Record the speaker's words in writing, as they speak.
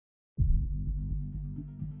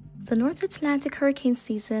The North Atlantic hurricane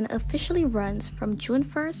season officially runs from June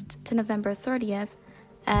 1st to November 30th,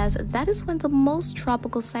 as that is when the most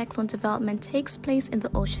tropical cyclone development takes place in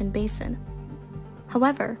the ocean basin.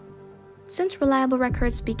 However, since reliable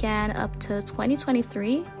records began up to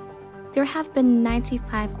 2023, there have been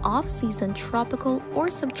 95 off-season tropical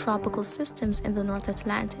or subtropical systems in the North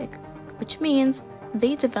Atlantic, which means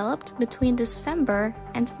they developed between December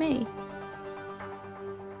and May.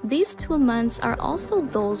 These 2 months are also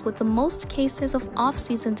those with the most cases of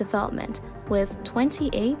off-season development, with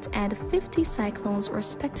 28 and 50 cyclones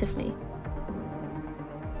respectively.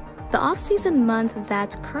 The off-season month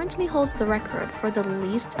that currently holds the record for the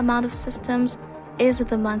least amount of systems is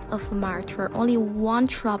the month of March, where only 1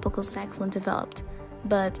 tropical cyclone developed,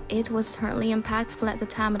 but it was certainly impactful at the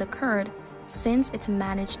time it occurred, since it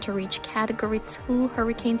managed to reach Category 2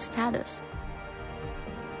 hurricane status.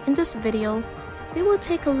 In this video, we will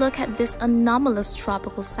take a look at this anomalous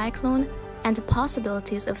tropical cyclone and the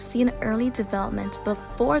possibilities of seeing early development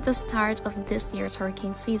before the start of this year's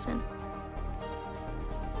hurricane season.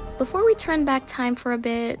 Before we turn back time for a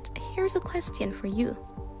bit, here's a question for you.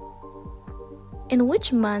 In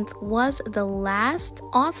which month was the last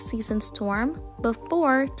off-season storm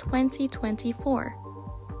before 2024?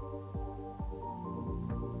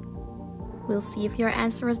 We'll see if your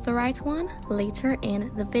answer is the right one later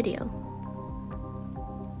in the video.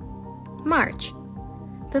 March,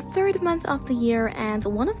 the 3rd month of the year and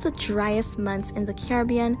one of the driest months in the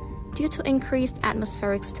Caribbean due to increased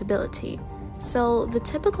atmospheric stability. So the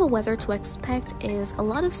typical weather to expect is a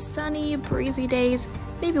lot of sunny, breezy days,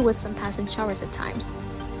 maybe with some passing showers at times.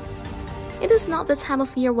 It is not the time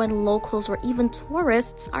of year when locals or even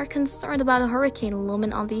tourists are concerned about a hurricane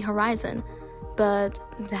looming on the horizon, but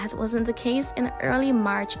that wasn't the case in early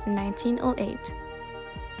March 1908.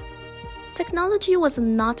 Technology was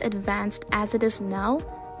not advanced as it is now,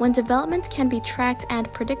 when development can be tracked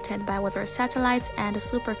and predicted by weather satellites and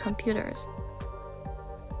supercomputers.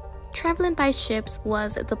 Traveling by ships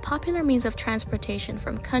was the popular means of transportation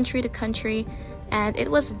from country to country, and it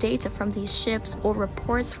was data from these ships or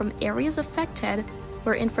reports from areas affected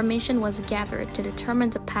where information was gathered to determine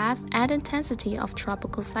the path and intensity of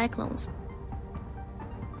tropical cyclones.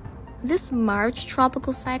 This March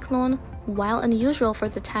tropical cyclone, while unusual for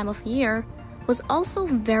the time of year, was also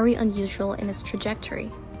very unusual in its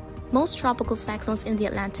trajectory. Most tropical cyclones in the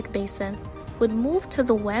Atlantic basin would move to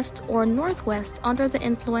the west or northwest under the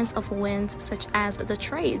influence of winds such as the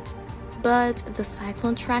trades, but the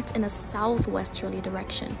cyclone tracked in a southwesterly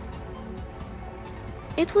direction.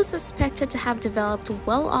 It was suspected to have developed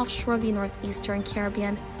well offshore the northeastern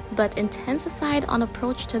Caribbean, but intensified on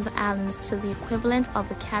approach to the islands to the equivalent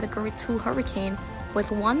of a Category 2 hurricane, with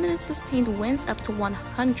 1-minute sustained winds up to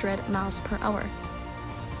 100 miles per hour.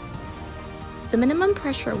 The minimum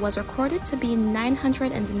pressure was recorded to be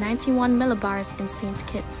 991 millibars in St.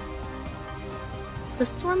 Kitts. The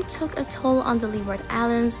storm took a toll on the Leeward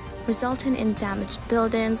Islands, resulting in damaged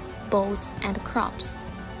buildings, boats, and crops.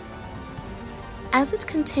 As it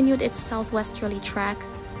continued its southwesterly track,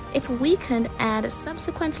 it weakened and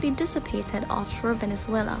subsequently dissipated offshore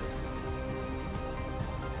Venezuela.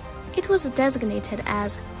 It was designated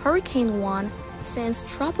as Hurricane 1 since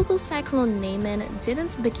tropical cyclone naming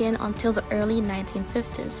didn't begin until the early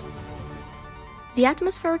 1950s. The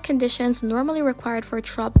atmospheric conditions normally required for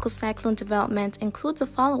tropical cyclone development include the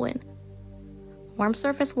following: warm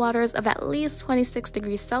surface waters of at least 26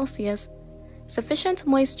 degrees Celsius, sufficient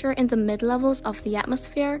moisture in the mid-levels of the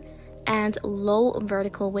atmosphere, and low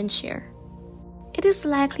vertical wind shear. It is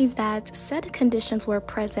likely that said conditions were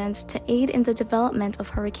present to aid in the development of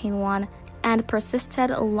Hurricane 1 and persisted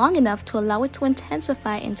long enough to allow it to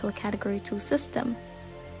intensify into a Category 2 system.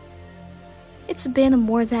 It's been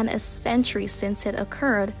more than a century since it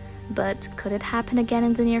occurred, but could it happen again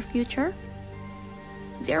in the near future?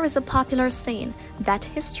 There is a popular saying that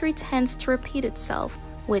history tends to repeat itself,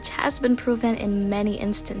 which has been proven in many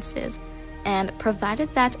instances, and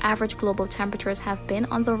provided that average global temperatures have been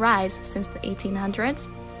on the rise since the 1800s,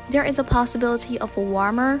 there is a possibility of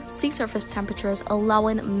warmer sea surface temperatures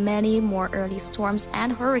allowing many more early storms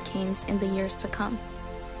and hurricanes in the years to come.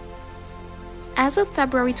 As of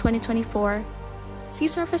February 2024, sea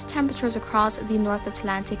surface temperatures across the North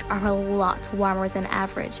Atlantic are a lot warmer than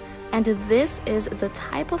average, and this is the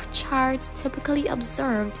type of charts typically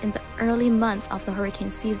observed in the early months of the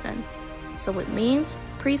hurricane season. So it means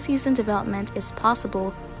pre-season development is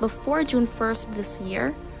possible before June 1st this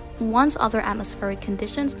year, once other atmospheric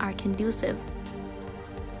conditions are conducive.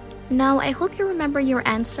 Now, I hope you remember your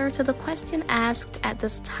answer to the question asked at the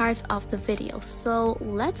start of the video, so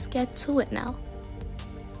let's get to it now.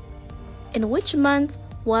 In which month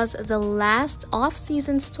was the last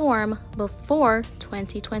off-season storm before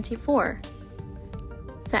 2024?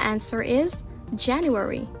 The answer is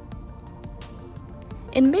January.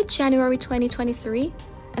 In mid-January 2023,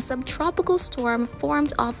 a subtropical storm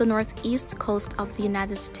formed off the northeast coast of the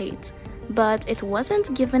United States, but it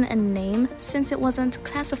wasn't given a name since it wasn't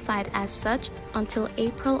classified as such until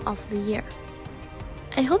April of the year.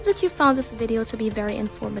 I hope that you found this video to be very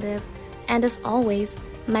informative, and as always,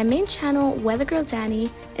 my main channel, Weather Girl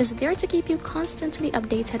Danny, is there to keep you constantly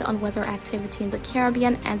updated on weather activity in the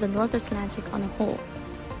Caribbean and the North Atlantic on a whole.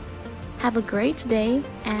 Have a great day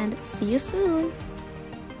and see you soon!